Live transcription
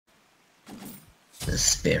The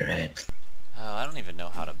spirit. Oh, I don't even know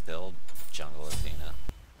how to build jungle Athena.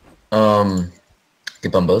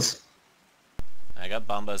 Get bumbos. I got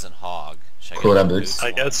Bumbas and Hog. Should I Cooldown get boots.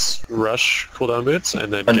 I guess rush cooldown boots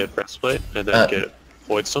and then get breastplate and then get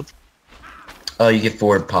void stone. Oh, you get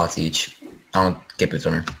 4 pots each. I don't get boots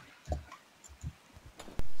on her.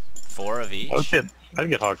 4 of each? I'd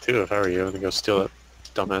get Hog too if I were you, and then go steal that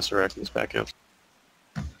dumbass Arachne's back up.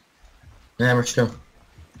 Yeah, we're still.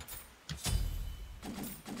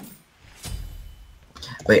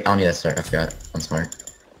 Wait, I don't need that start. I forgot. I'm smart.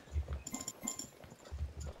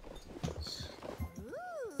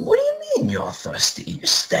 What do you mean you're thirsty? You're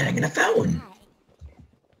standing in a fountain.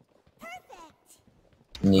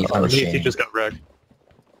 Neath, I'm Neath, he ashamed. just got wrecked.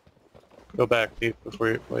 Go back, Neath, before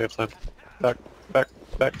you have time. Back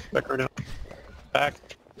right now. Back,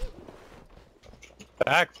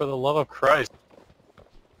 for the love of Christ.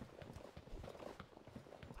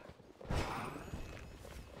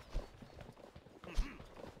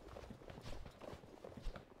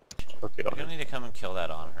 Okay, You're gonna need to come and kill that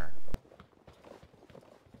on her.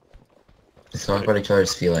 Let's talk about each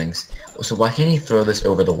other's feelings. So why can't he throw this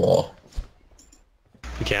over the wall?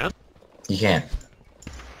 You can't? You can't.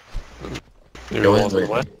 It always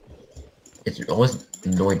what? It always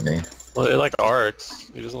annoyed me. Well, it like arcs.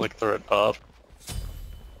 He doesn't like throw it up.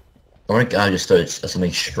 I want a guy just throws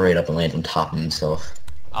something straight up and lands on top of himself.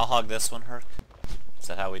 I'll hog this one, Herc. Is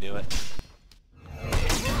that how we do it?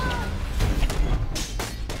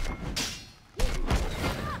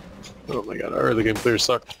 Oh my god, our early game clear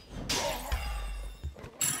sucked.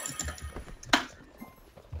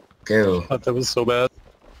 Go. I thought that was so bad.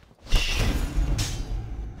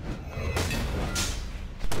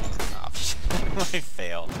 Oh, I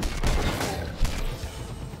failed.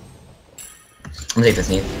 I'm gonna take this,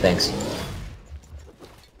 Neath. Thanks.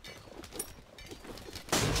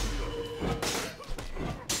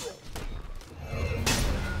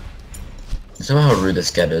 Somehow how rude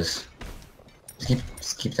this Geb is.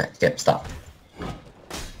 Just keep that. Geb, stop.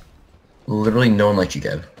 Literally no one likes you,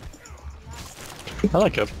 Geb. I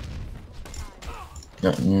like him.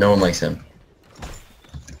 No one likes him.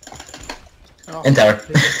 Oh, And tower.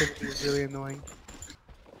 It's really annoying.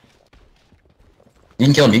 You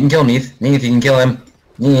can kill him, Neath. Neath, you can kill him.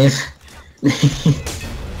 Neath.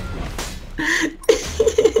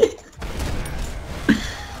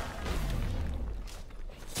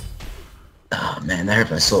 Oh man, that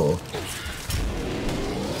hurt my soul.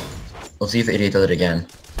 We'll see if the idiot does it again.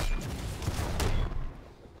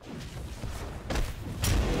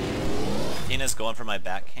 Tina's going for my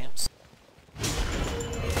back camps.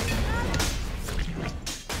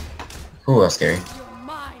 Ooh, that's scary.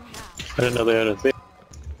 I didn't know they had a thing.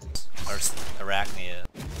 Or Arachne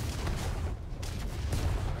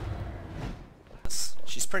is.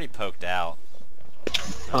 She's pretty poked out.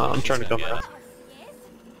 I'm She's trying to gonna come get back. it.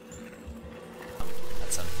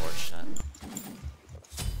 That's unfortunate.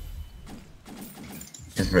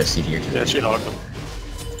 Just for a seat here. Yeah, she hogged him.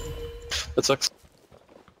 That sucks.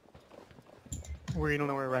 Where you don't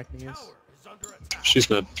know where Arachne is. She's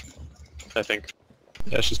mid. I think.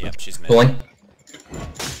 Yeah, she's Yep, mid. she's mid. Pulling.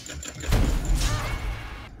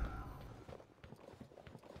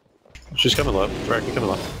 She's coming left. Arachne coming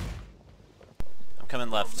left. I'm coming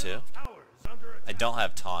left too. I don't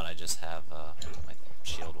have taunt, I just have my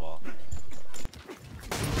shield wall.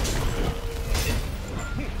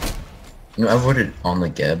 You know, I voted on the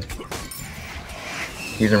Geb.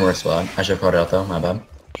 He's in worse spot. I should have called it out though, my bad.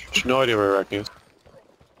 She no idea where Arachne is.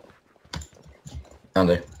 Down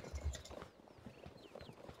there.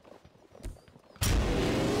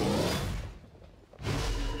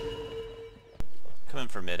 Coming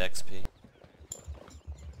for mid XP.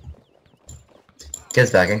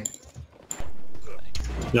 Ged's backing.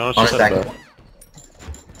 No, On she's his back. heading back.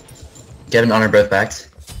 Geb and Honor both backed.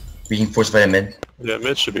 We can force fight at mid. Yeah,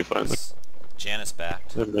 mid should be fine. Janice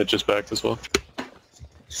backed. The mid just backed as well.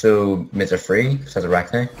 So mids are free, besides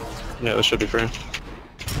Arachne. Yeah, this should be free. You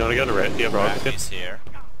wanna go to right? Do you have rocket? Arachne's here.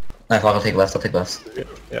 I'll take left, I'll take left.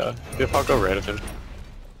 Yeah, if I'll go right of him.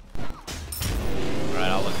 Right,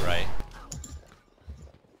 I'll look right.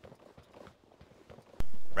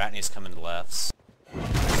 Arachne's coming lefts.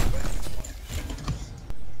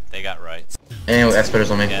 They got rights. Anyway,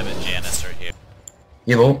 Expeditors on me. Geb and Janice are here.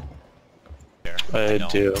 You ult? I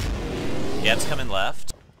don't. do. Geb's coming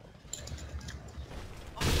left.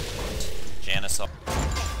 Janice up.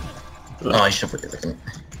 Oh, I should have forget.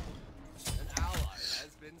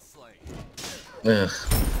 Ugh.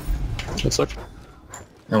 That sucked.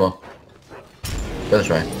 Oh well. Let's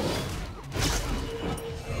try.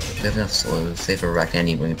 We have enough slows. Save for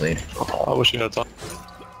Arachne when we played. Oh, I wish you had time.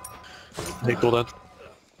 Hey, cooldown.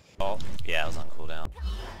 Oh, yeah, I was on cooldown.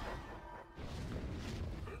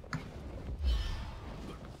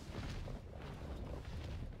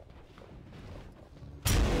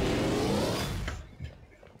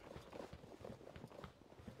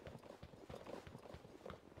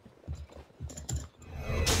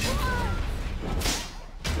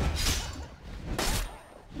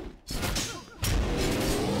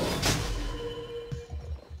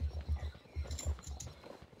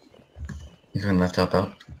 You can left help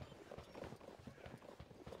out.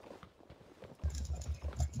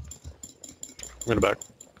 I'm gonna back.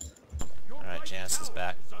 Alright, Janice is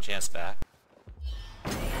back. Janice back.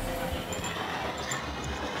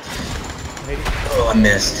 Oh, I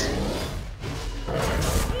missed.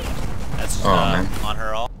 That's Oh, man. on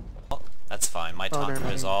her ult. That's fine. My taunt never for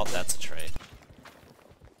his mind. ult, that's a trade.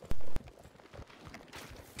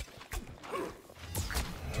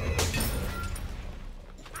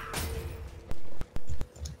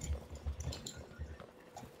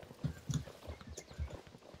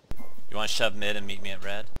 You want to shove mid and meet me at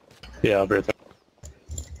red? Yeah, I'll be right there.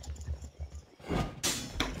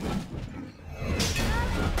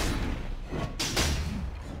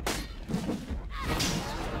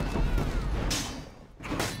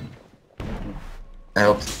 I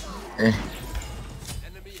helped. Eh.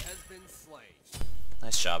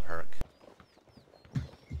 Nice job, Herc.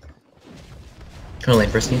 Turn lane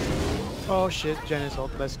for Steve. Oh shit, Janice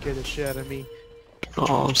ult. That scared the shit out of me.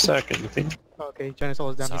 Oh, I'm second, I think. Okay, Janice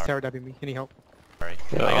ult is down. He's Sorry. tower dabbing me. Any help? Sorry.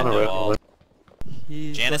 Yeah, I got on our no way, on our way. ult.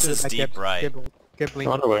 He's Janice going to is the back deep right. Get blink.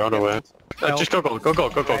 On our way, on our way. Help. Just go gold, go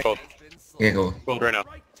gold, go gold, gold. Yeah, go. Gold right now.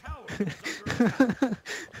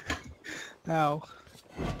 Ow.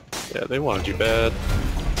 Yeah, they wanted you bad.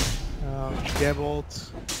 Geb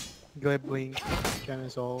ult. Gleb blink.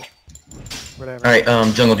 Janice ult. Whatever. Alright,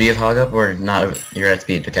 Jungle, do you have hog up or not? You're at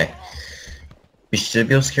speed, okay. We should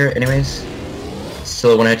be able to secure it anyways.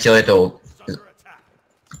 So when I tell you to ult.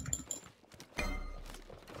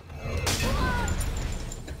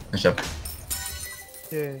 Nice job.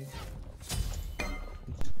 Yay.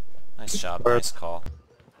 Nice job, Bird. nice call.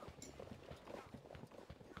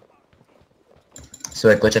 So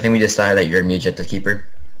at Glitch, I think we decided that you're immediate to keeper.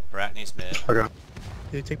 Arachne's mid. Okay.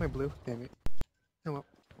 Did you take my blue? Damn it. Oh well.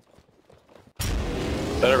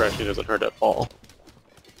 That actually doesn't hurt at all.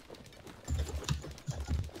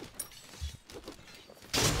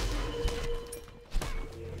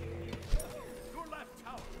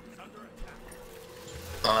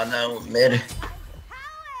 Oh no, mid.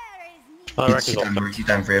 Oh, It's Racky's ult down. mercy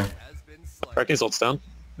time for you. Racky's ult's down.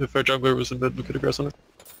 If our jungler was in mid, we could aggress on it.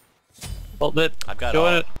 Ult mid. I've got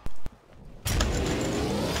Doing ult. it.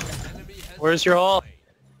 Where's your ult?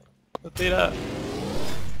 Athena.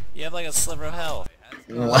 You have like a sliver of health.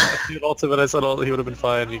 If you'd ulted when I said ult, he would have been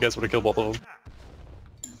fine. You guys would have killed both of them.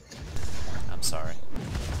 I'm sorry.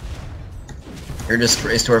 You're a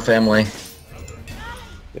disgrace to our family.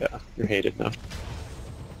 Yeah, you're hated now.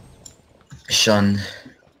 Shunned.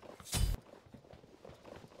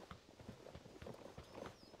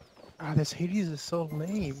 Ah, this Hades is so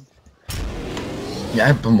lame. Yeah,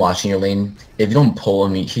 I've been watching your lane. If you don't pull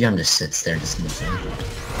him, he kind of just sits there and just moves in. I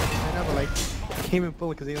know, but like, I came in full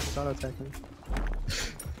because he doesn't auto attack me.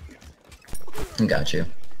 Got you.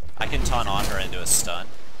 I can taunt on her into a stun.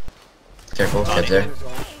 Careful, Oh, get there.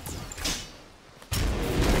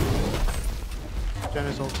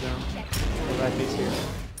 Janice ult's down. The back is here.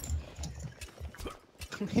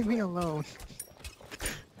 Leave me alone.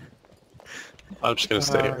 I'm just gonna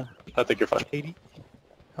stay here. I think you're fine. 80.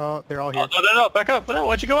 Oh, they're all here. Oh, no, back up! No,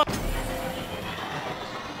 why'd you go up?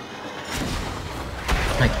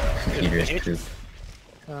 My computer is poop.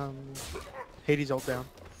 Hades ult down.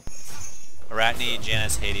 Arachne,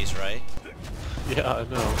 Janice, Hades, right? Yeah, I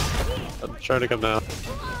know. I'm trying to come down.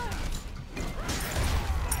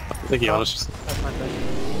 I think Giannis just... That's my bad.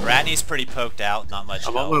 Arachne's pretty poked out, not much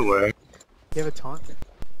I'm health. on my way. You have a taunt?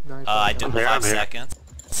 Nice. I did I'm the here, 5 I'm here. seconds.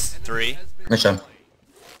 3. Nice job.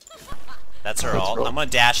 That's her Let's ult. roll. I'm gonna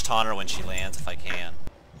dash taunt her when she lands if I can.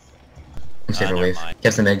 I'm safe for never wave. mind.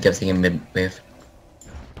 Kev's the mid, Kev's taking mid wave.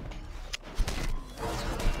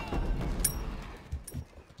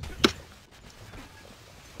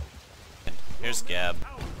 Here's Geb.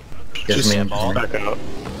 Kev's Just main. ball. back out.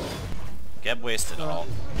 Geb wasted ult.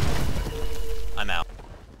 I'm out.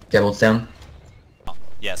 Kev ult's down.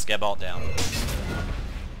 Yes, Geb ult down.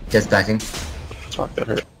 Kev's backing. Fuck, that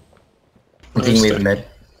hurt. I'm taking wave mid.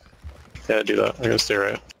 Yeah, do that. I'm gonna stay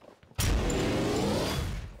right.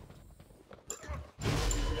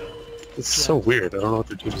 It's so weird. I don't know what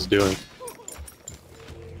their team is doing.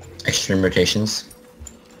 Extreme rotations.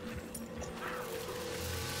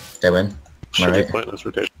 Did I win? Should be right? pointless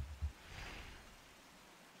rotation.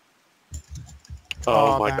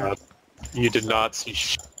 Oh, Oh, my man. god. You did not see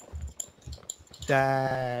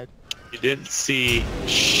That You didn't see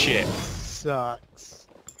shit. sucks.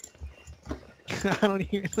 I don't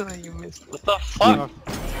even know how you missed. What the fuck?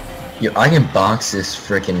 Yo, I can box this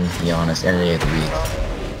frickin' Giannis any day of the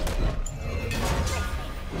week.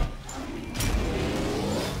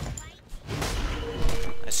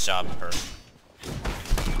 Nice job, Perk.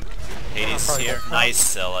 Hades probably here. not. Nice,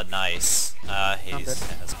 Scylla. Nice. Hades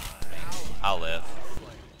dead. has... I'll live.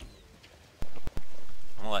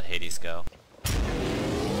 I'm gonna let Hades go.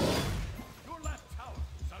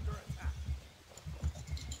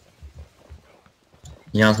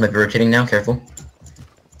 Giannis might be rotating now, careful.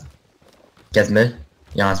 Gets mid.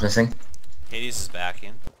 Giannis missing. Hades is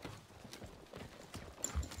backing.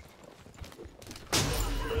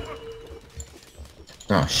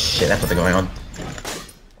 Oh shit, that's what's going on.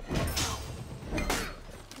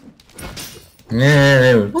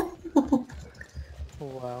 Yeah. Oh,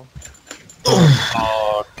 wow.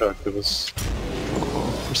 Oh, fuck, it was...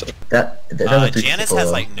 That was a Janice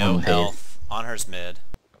has like no health. On her's mid.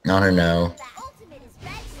 On her, no.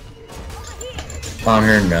 On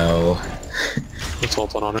her, no. Let's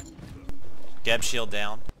hold on it. Geb shield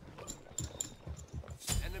down.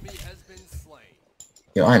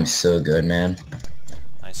 Yo, I'm so good, man.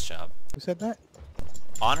 Nice job. Who said that?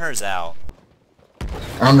 On her's out.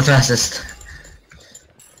 I'm the fastest.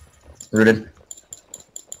 Rooted.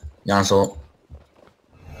 Giannis ult.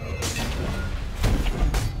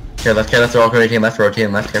 Okay, left,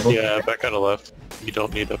 rotating left, careful. Yeah, back out of left. You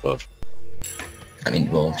don't need a buff. I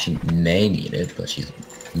mean, well, she may need it, but she's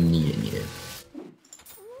needed.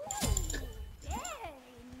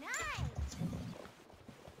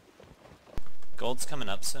 Gold's coming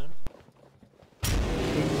up soon.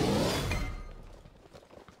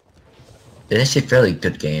 It's actually a fairly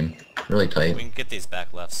good game. Really We tight. can get these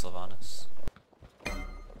back left, Sylvanus.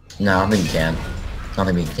 No, I don't think we can. I don't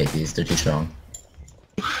think we can take these, they're too strong.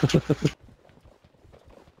 I'm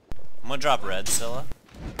gonna drop red, Scylla.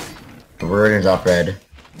 We're gonna drop red.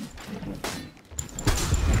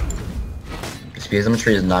 Just because I'm a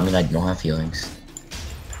tree does not mean I don't have feelings.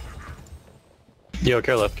 Yo,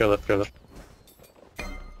 care left.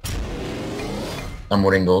 I'm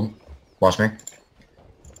warding gold. Watch me.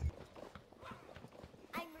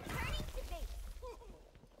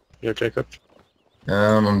 Yo, Jacob.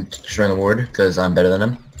 I'm destroying the ward because I'm better than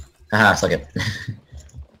him. Haha, suck it.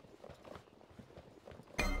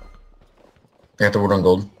 I got the ward on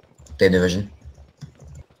gold. They have division.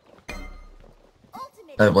 I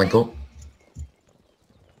have a blink ult.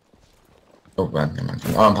 Oh, man, never mind.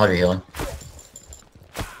 Oh, I'm probably healing.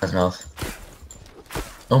 That's mouth.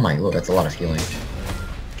 Oh my lord, that's a lot of healing.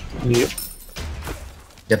 Yep.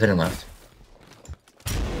 Yep, hit him left.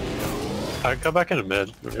 I go back into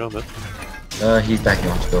mid. We're going mid. He's backing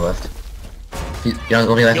off to go left. You're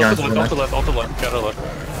only left, Yo, you're off on the left. left. Got her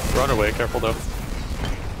left. Run away, careful though.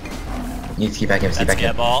 You need to keep back in, keep That's back in.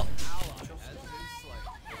 Geb ult.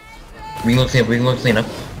 We can look clean up.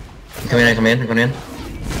 I'm coming in, I'm going in.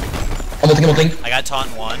 I'm ulting. I got taunt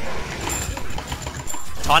one.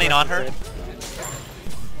 Taunting on her.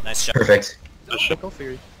 Nice job. Perfect. Go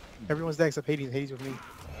Fury. Everyone's dead except Hades. Hades with me.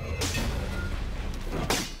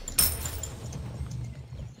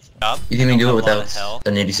 Job. You think we can do it Don't have a lot without of health.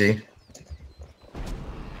 an ADC?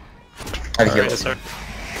 I have a heal. Yes, sir.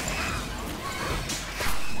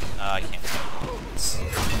 I can't.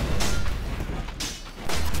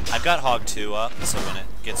 I've got Hog 2 up, so when it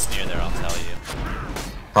gets near there, I'll tell you.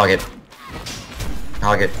 Hog it.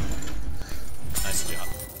 Hog it. Nice job.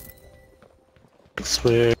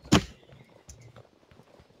 Sweet.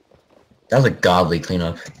 That was a godly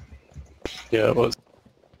cleanup. Yeah, it was.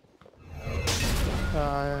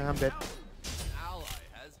 I'm dead.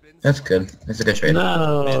 That's good. That's a good trade.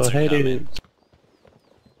 No, Mids are hey coming. dude.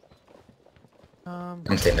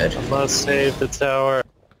 I'm staying mid. I must save the tower.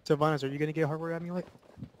 Sylvanus, are you gonna get hardware amulet?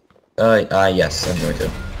 Yes, I'm going to.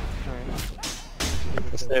 Alright.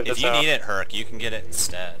 Save the If you tower. need it, Herc, you can get it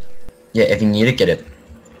instead. Yeah, if you need it, get it.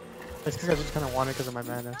 It's because I just kind of want it because of my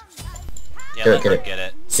mana. Yeah, Get it, let get her it. get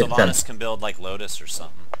it. Get it Sylvanus done. can build like Lotus or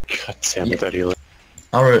something. God damn it, that healer.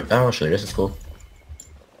 I'll show you, this is cool.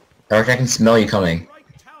 Eric, I can smell you coming.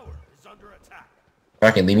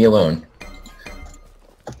 Racket, leave me alone.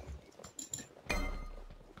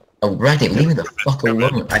 Oh, Racket, leave me the fuck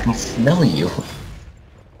alone. I can smell you.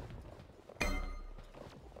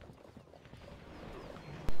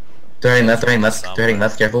 They're heading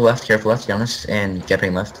left, careful left, Giannis, and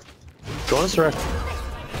getting left. Go on direct.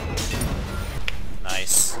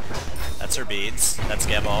 Nice. That's her beads. That's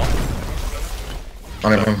Geb ult. Oh,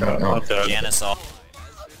 no. I'm dead. Janus off.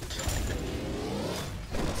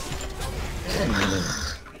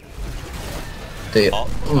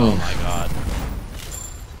 Oh my god.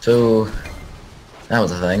 So that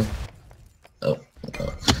was a thing. Oh.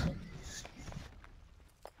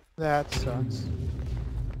 That sucks.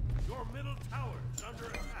 Your middle tower is under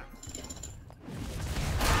attack.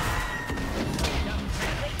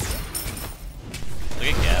 Look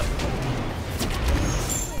at Gab.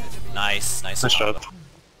 Nice. Nice shot.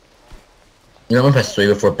 You know when I press 3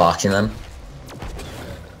 before boxing them?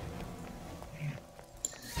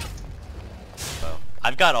 Oh.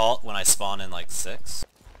 I've got ult when I spawn in like 6.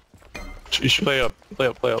 You should play up. Play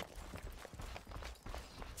up.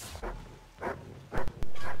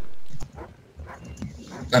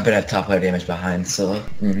 I bet I have top player damage behind, so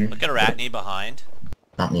Look at Arachne behind.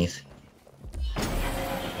 not Neath.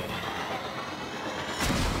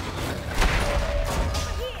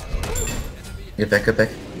 Get back.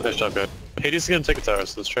 Nice job, guys. Hades is gonna take a tower,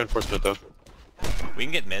 so let's try and force mid though. We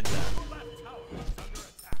can get mid then.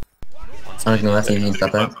 I'm just gonna let you can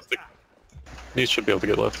stop that. These should be able to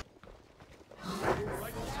get left.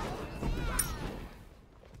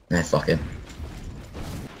 Nah, fuck it.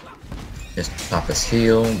 Just pop this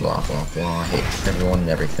heal, blah. Hate everyone and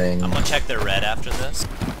everything. I'm gonna check their red after this.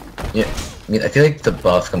 Yeah, I mean, I feel like the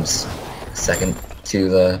buff comes second to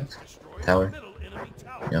the tower.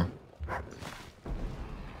 Yeah.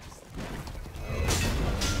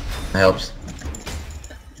 That helps.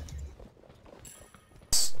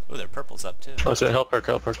 Oh, their purple's up too. Oh, so help her.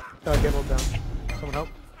 Get hold down. Someone help.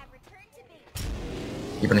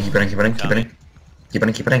 Keep running.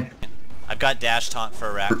 I've got dash taunt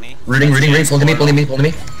for Arachne. Rooting, pulling me.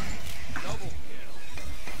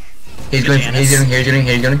 He's going.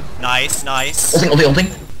 Nice. Ulting.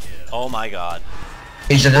 Oh my god.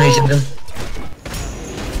 He's done.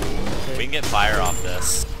 We can get fire off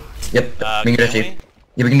this. Yep, we can do that, Can G.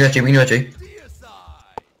 Yeah, we can do that, G.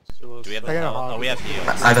 Do we have I got a a hog. Oh, we have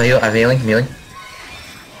heals. I have healing.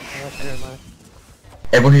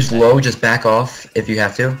 Everyone who's low, just back off if you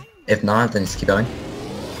have to. If not, then just keep going.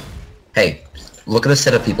 Hey, look at the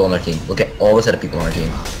set of people on our team. Look at all the set of people on our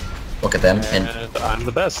team. Look at them, and I'm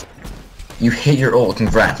the best. you hit your ult.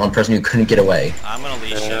 Congrats on the person who couldn't get away. I'm gonna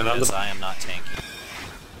leash him because I am not tanky.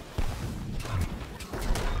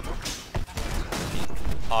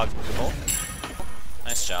 Hog ult.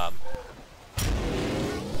 Nice job.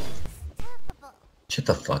 Shut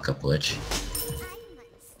the fuck up, Lich.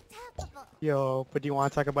 Yo, but do you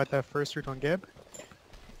want to talk about that first route on Gib?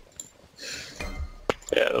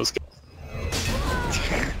 Yeah, that was good.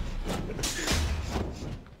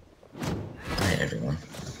 I hate everyone.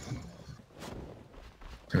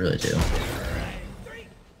 I really do.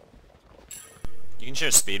 You can share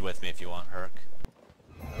speed with me if you want, Herc.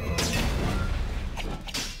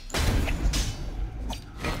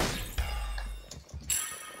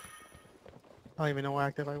 I don't even know what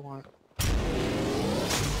active I want.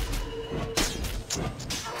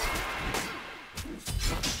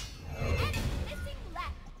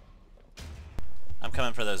 I'm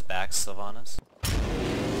coming for those backs, Sylvanus.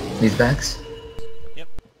 These backs? Yep.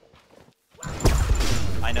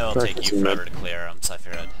 I know it'll take you forever to clear them, so I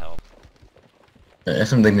figured I'd help. That's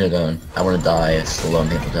something me alone. I want to die a slow and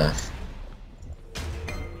painful death.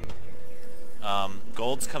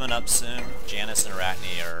 Gold's coming up soon. Janus and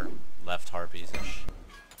Arachne are left harpies-ish.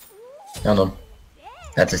 Found him.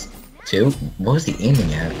 That's a 2? What was he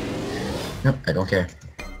aiming at? Nope, I don't care.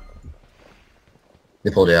 They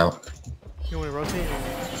pulled it out. You want to rotate?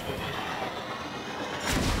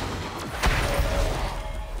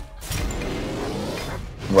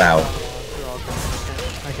 Wow. You're all good.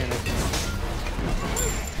 I can't.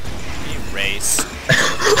 Erase.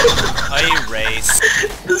 Erase.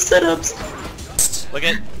 The setups! Look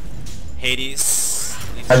at Hades.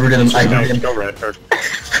 I rooted him. Go right, Herc.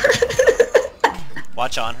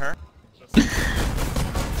 Watch on her.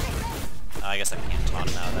 I guess I can't taunt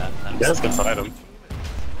him out of that. Yeah, let's go fight him.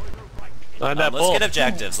 Let's get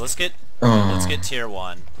objectives. Let's get tier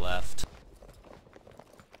 1 left.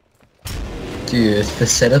 Dude, the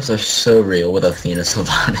setups are so real with Athena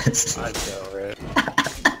Sylvanus. I know, right?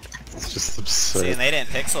 It's just absurd. See, and they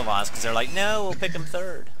didn't pick Sylvanus because they're like, no, we'll pick him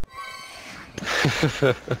 3rd.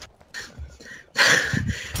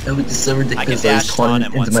 That was so I can ridiculous. I was dash taunt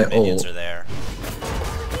him taunting once into the my minions ult. are there.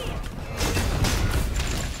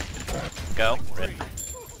 Go. Rip.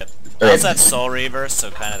 I also have Soul Reaver, so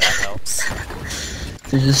kind of that helps.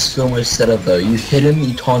 There's just so much setup though. You hit him,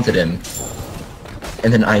 you taunted him,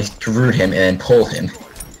 and then I screwed him and then pulled him.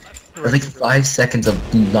 It was like 5 seconds of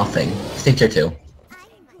nothing. Stay tier 2.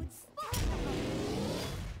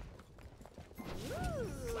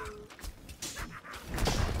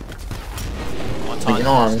 Thinking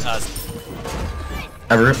on.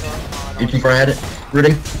 I root. You too far ahead.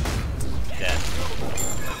 Rooting. Dead.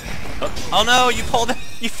 Oh no! You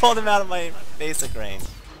pulled him out of my basic range.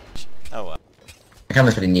 Oh well. I kind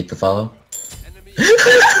of pretty neat to follow.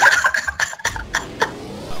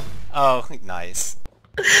 Oh, nice.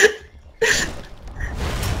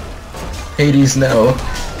 Hades, no.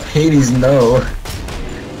 Hades, no.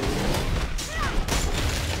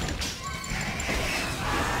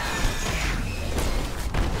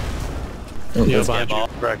 Oh, Yeah, Let's behind get you.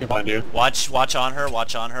 ball. Bracket behind you. Watch on her.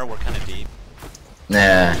 Watch on her. We're kind of deep.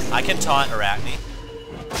 nah. I can taunt Arachne.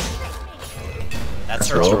 That's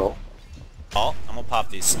her roll. ult. Oh, I'm gonna pop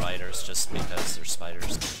these spiders just because they're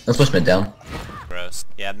spiders. Let's push mid down. Gross.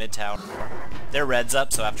 Yeah, mid tower. Their red's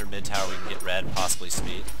up, so after mid tower we can get red, possibly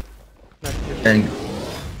speed. And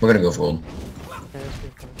we're gonna go for gold.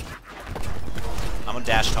 I'm gonna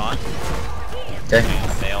dash taunt. Okay.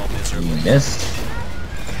 Fail You miserably. missed.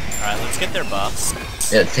 Alright, let's get their buffs.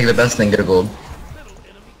 Yeah, take the best thing, get a gold.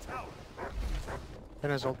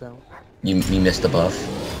 And his ult down. You missed the buff.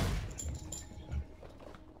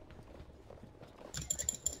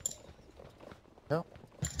 No.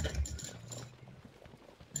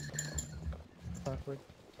 Backward.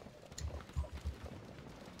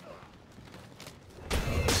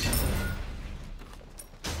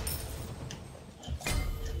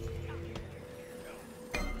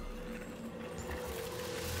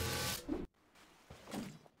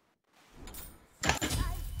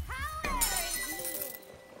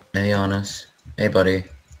 Hey, honest. Hey, buddy.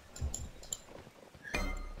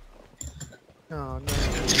 Oh no.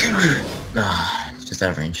 Ah, it's just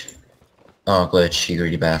out of range. Oh, glitch, you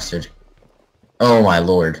greedy bastard. Oh my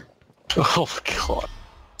lord. Oh my god.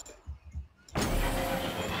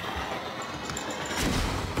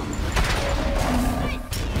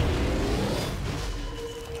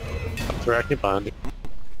 Arachne behind you.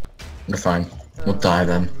 We're fine. We'll die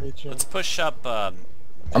then. Let's push up,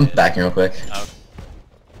 I'm backing real quick. oh,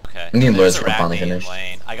 okay. I'm getting There's lows from finally Arachne in finished.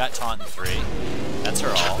 lane. I got taunt in 3. That's her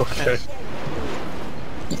all. Okay.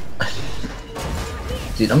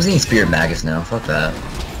 Dude, I'm just getting Spirit Magus now. Fuck that.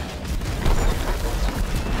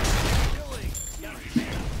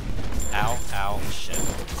 Ow, ow, shit.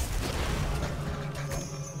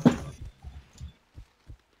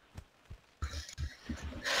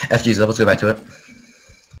 FG's up, let's go back to it.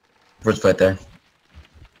 First fight there.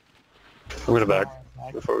 I'm gonna back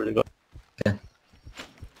before we do that. Okay.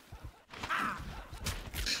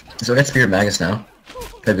 So I got Spirit Magus now.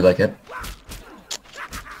 Hope you like it.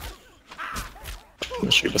 I'm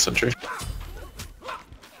gonna shoot a sentry.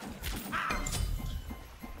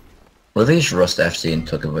 What if they just rushed FC and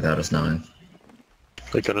took it without us knowing?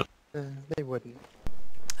 They couldn't. They wouldn't.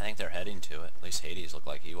 I think they're heading to it. At least Hades looked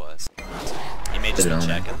like he was. He may just Did it be on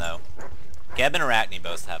checking though. Geb and Arachne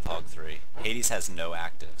both have Hog 3. Hades has no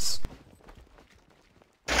actives.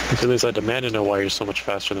 Because I demand to know why you're so much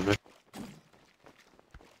faster than me.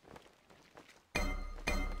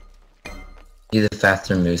 Either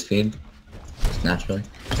faster move speed. Just naturally.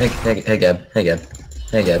 Hey Geb. Hey Geb.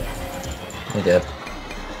 Hey Geb. Hey Geb.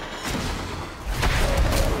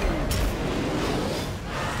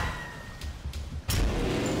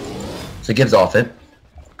 So Geb's off it.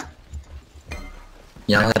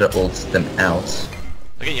 Yana had to ult them out.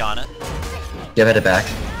 Look at Yana. Geb had it back.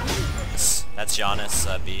 That's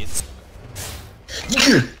Giannis beads.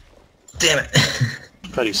 Damn it.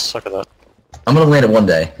 How do you suck at that? I'm gonna land it one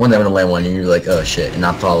day. One day I'm gonna land one and you're like, oh shit, and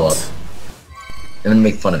not follow up. I'm gonna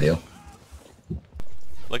make fun of you.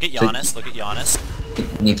 Look at Giannis. Look at Giannis.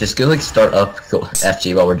 You just go like start up go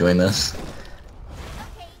FG while we're doing this.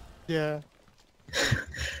 Yeah.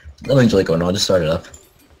 Nothing's really going on, just start it up.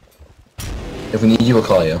 If we need you, we'll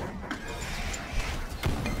call you.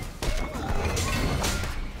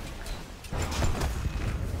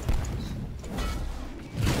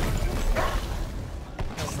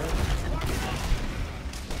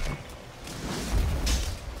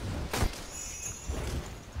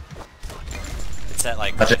 It's at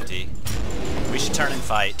like Touch it. 50. We should turn and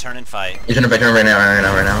fight. Turn and fight. You're turning back right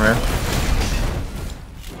now.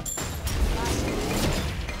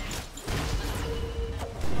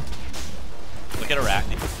 Look at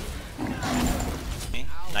Arachne.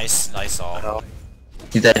 Nice all.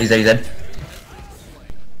 He's dead.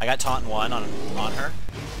 I got taunt 1 on her.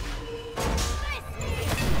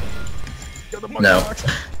 No.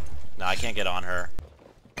 No, I can't get on her.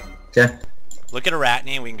 Okay. Look at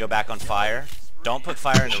Arachne. We can go back on fire. Don't put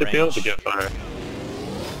fire in the Should be able to range. get fire.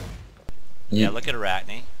 Yeah, look at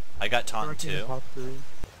Arachne. I got taunt 2. Her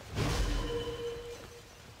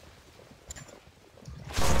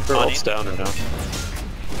Bonnie. ult's down right now.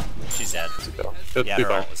 She's He's dead. Go. Good, Yeah, be her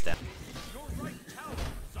fine. ult was down. Your right tower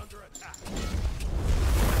is under attack.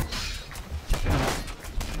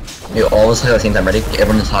 You all of us hug at the same time. Ready?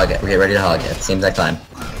 Everyone just hug. We get ready to hug at the same exact time.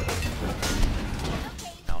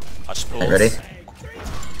 Down. Watch pools. Right, ready?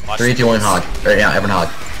 Watch 3, 2, 1, pools. hug. Right now, everyone hug.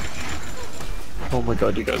 Oh my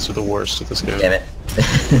god, you guys are the worst at this game. Damn it.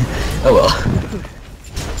 Oh well.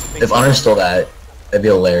 If Honor stole that, that'd be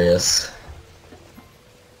hilarious.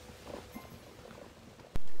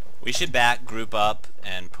 We should back, group up,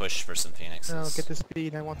 and push for some phoenixes. No, get the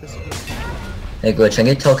speed. I want the speed. Hey Glitch, can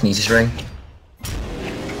I get telekinesis ring?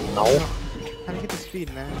 No. How do you get the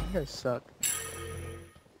speed, man? You guys suck.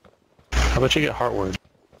 How about you get Heartward?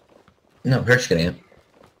 No, Herc's getting it.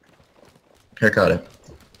 Herc got it.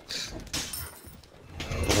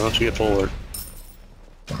 Why don't you get Bulwark?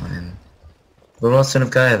 Fine. What about Son of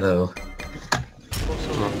Gaia though?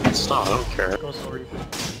 It's not, I don't care. Go so Reaper.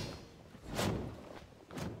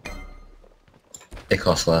 It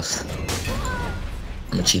costs less.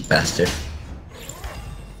 I'm a cheap bastard.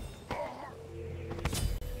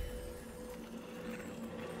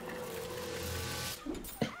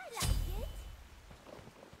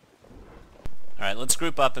 Alright, let's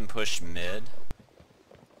group up and push mid.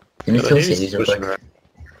 Can you Yeah, kill he's Sadie's real pushing quick? right.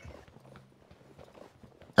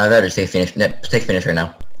 I'd rather take finish. No, take finish right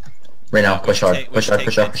now. Right now, push hard, push hard,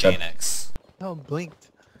 push hard, push hard. Phoenix. Oh, blinked.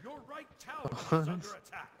 Your right tower is under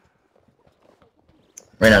attack.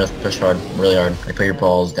 Right now, just push hard, really hard. Like put your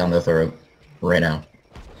balls down their throat. Right now.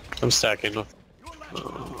 I'm stacking. Your left tower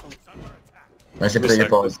is under attack. When I say put your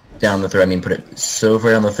balls down the throat, I mean put it so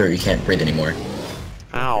far down the throat you can't breathe anymore.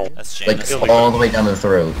 Ow. That's Like Jameson. all the way down the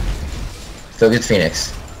throat. Focus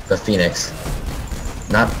Phoenix. The Phoenix.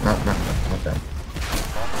 Not that.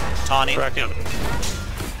 Tawny. Crack him.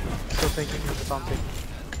 Still thinking of something.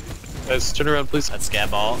 Guys, turn around, please. That's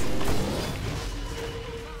Scab Ball.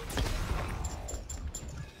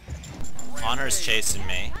 Honor's chasing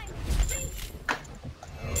me.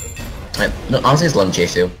 Right, no, honestly, just let him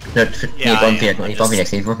chase you. No, Yeah, need one I Phoenix, am. need one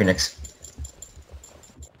Phoenix, need one Phoenix.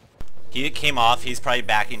 He came off, he's probably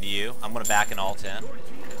backing to you. I'm gonna back an ult in.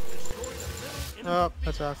 Oh,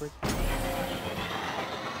 that's awkward.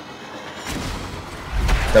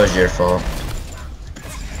 That was your fault.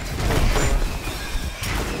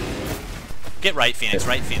 Get right, Phoenix,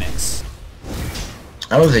 right, Phoenix.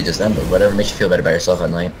 I don't know if they just them, but whatever makes you feel better about yourself at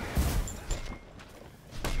night.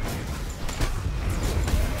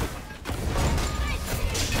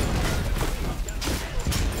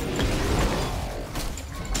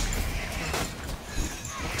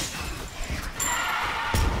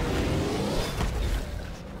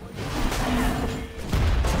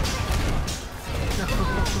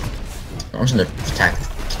 I'm just gonna attack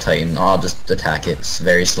the Titan. I'll just attack it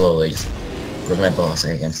very slowly. Just rip my boss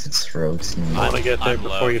against its throat. I wanna get there I'm before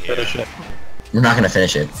low you here. finish it. We're not gonna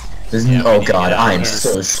finish it. This is, Yeah, we oh need to god, get out I of am this.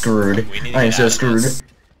 so screwed. We need to I am get so out of screwed. this.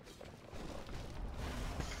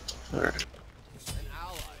 Alright. An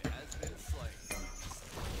ally has been slain.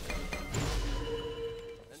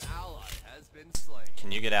 An ally has been slain.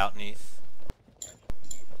 Can you get out, Neath?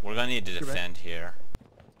 We're gonna need to defend here.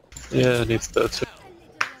 Yeah, it needs that too.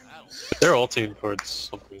 They're ulting towards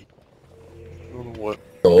something. I don't know what.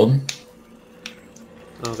 Gold?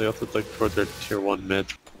 No, they ulted like towards their tier 1 mid.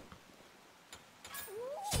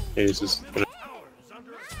 Yeah, he's just gonna... Tower is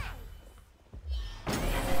under attack.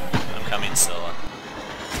 I'm coming, Scylla.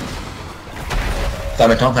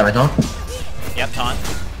 Find my taunt, find my taunt. Yep, taunt.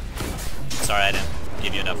 Sorry, I didn't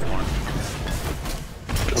give you enough more.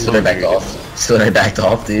 Still I backed off. Still I backed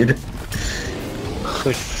off, dude.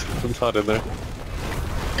 I'm not in there.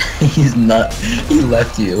 He's not. He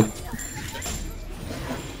left you.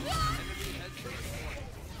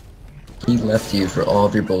 He left you for all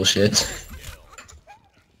of your bullshit.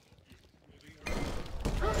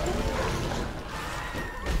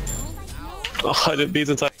 Oh, I didn't beat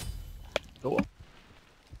the time. Oh,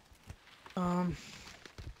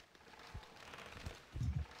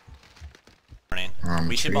 Morning.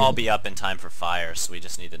 We should all be up in time for fire, so we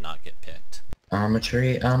just need to not get picked. I'm a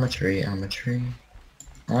tree, I'm a tree, I'm a tree.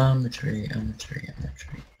 I'm a tree, I'm a tree, I'm a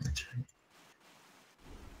tree, I'm a tree.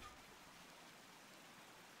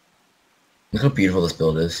 Look how beautiful this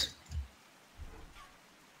build is.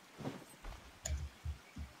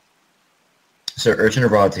 So, Urchin or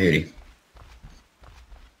Raw Duty?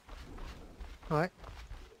 What?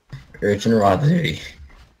 Urchin or Raw Duty?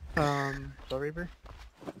 Soul Reaper?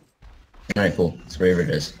 Alright, cool. So whatever it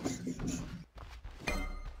is.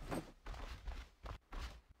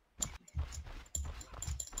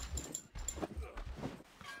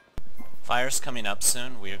 Fire's coming up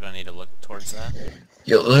soon. We are going to need to look towards that.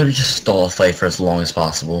 Yo, literally just stall a fight for as long as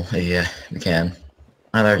possible. Yeah, we can.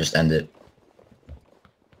 I'd rather just end it.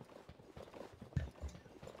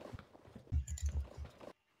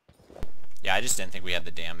 Yeah, I just didn't think we had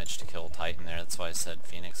the damage to kill Titan there. That's why I said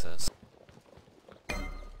Phoenixes.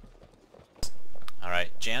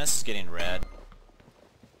 Alright, Janice is getting red.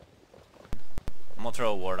 I'm gonna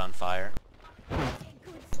throw a ward on fire.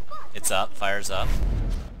 It's up. Fire's up.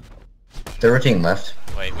 They're rotating left.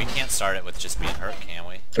 Wait, we can't start it with just being hurt, can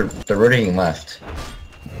we? They're rotating left.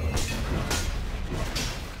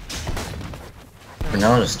 For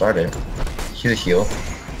now, just start it. Heal, heal.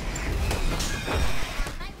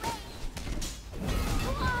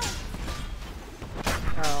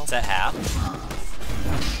 Oh. It's at half.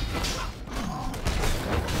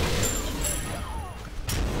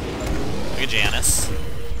 Look at Janice.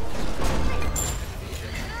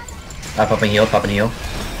 Pop and heal, pop and heal.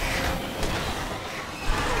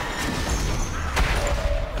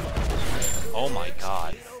 Oh my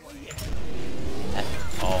god.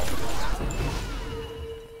 Oh.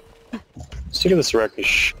 Stick of this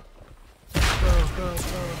wreckish. Go, go, go.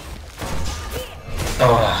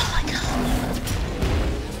 Oh my god.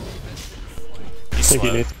 He's Thank you,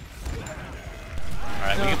 slow. Nathan.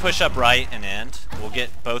 Alright, we can push up right and end. We'll get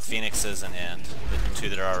both Phoenixes and end. The two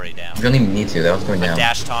that are already down. We don't even need to, that was going down.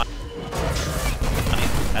 Dash taunt.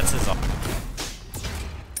 That's his ult.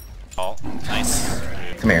 Oh, nice.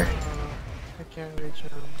 Come here. I can't reach him.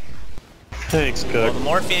 Thanks, Well, Cook. the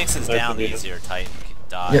more Phoenixes Nice down, to the meet you. easier Titan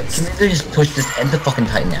Yeah, dies. can we just push this, end the fucking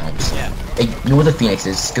Titan now? Just, Yeah. hey, you know what the Phoenix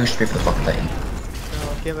is? Just go straight for the fucking Titan.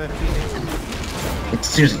 No, get my Phoenix. It's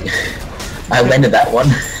seriously. I landed that one.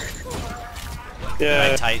 Yeah.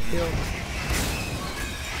 Alright, Titan. Heal.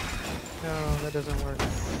 No, that doesn't work.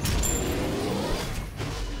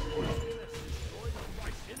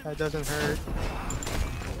 That doesn't hurt.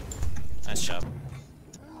 Nice job.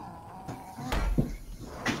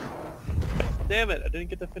 Damn it, I didn't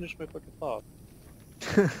get to finish my book of pop.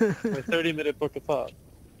 My 30-minute book of pop.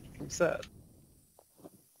 I'm sad.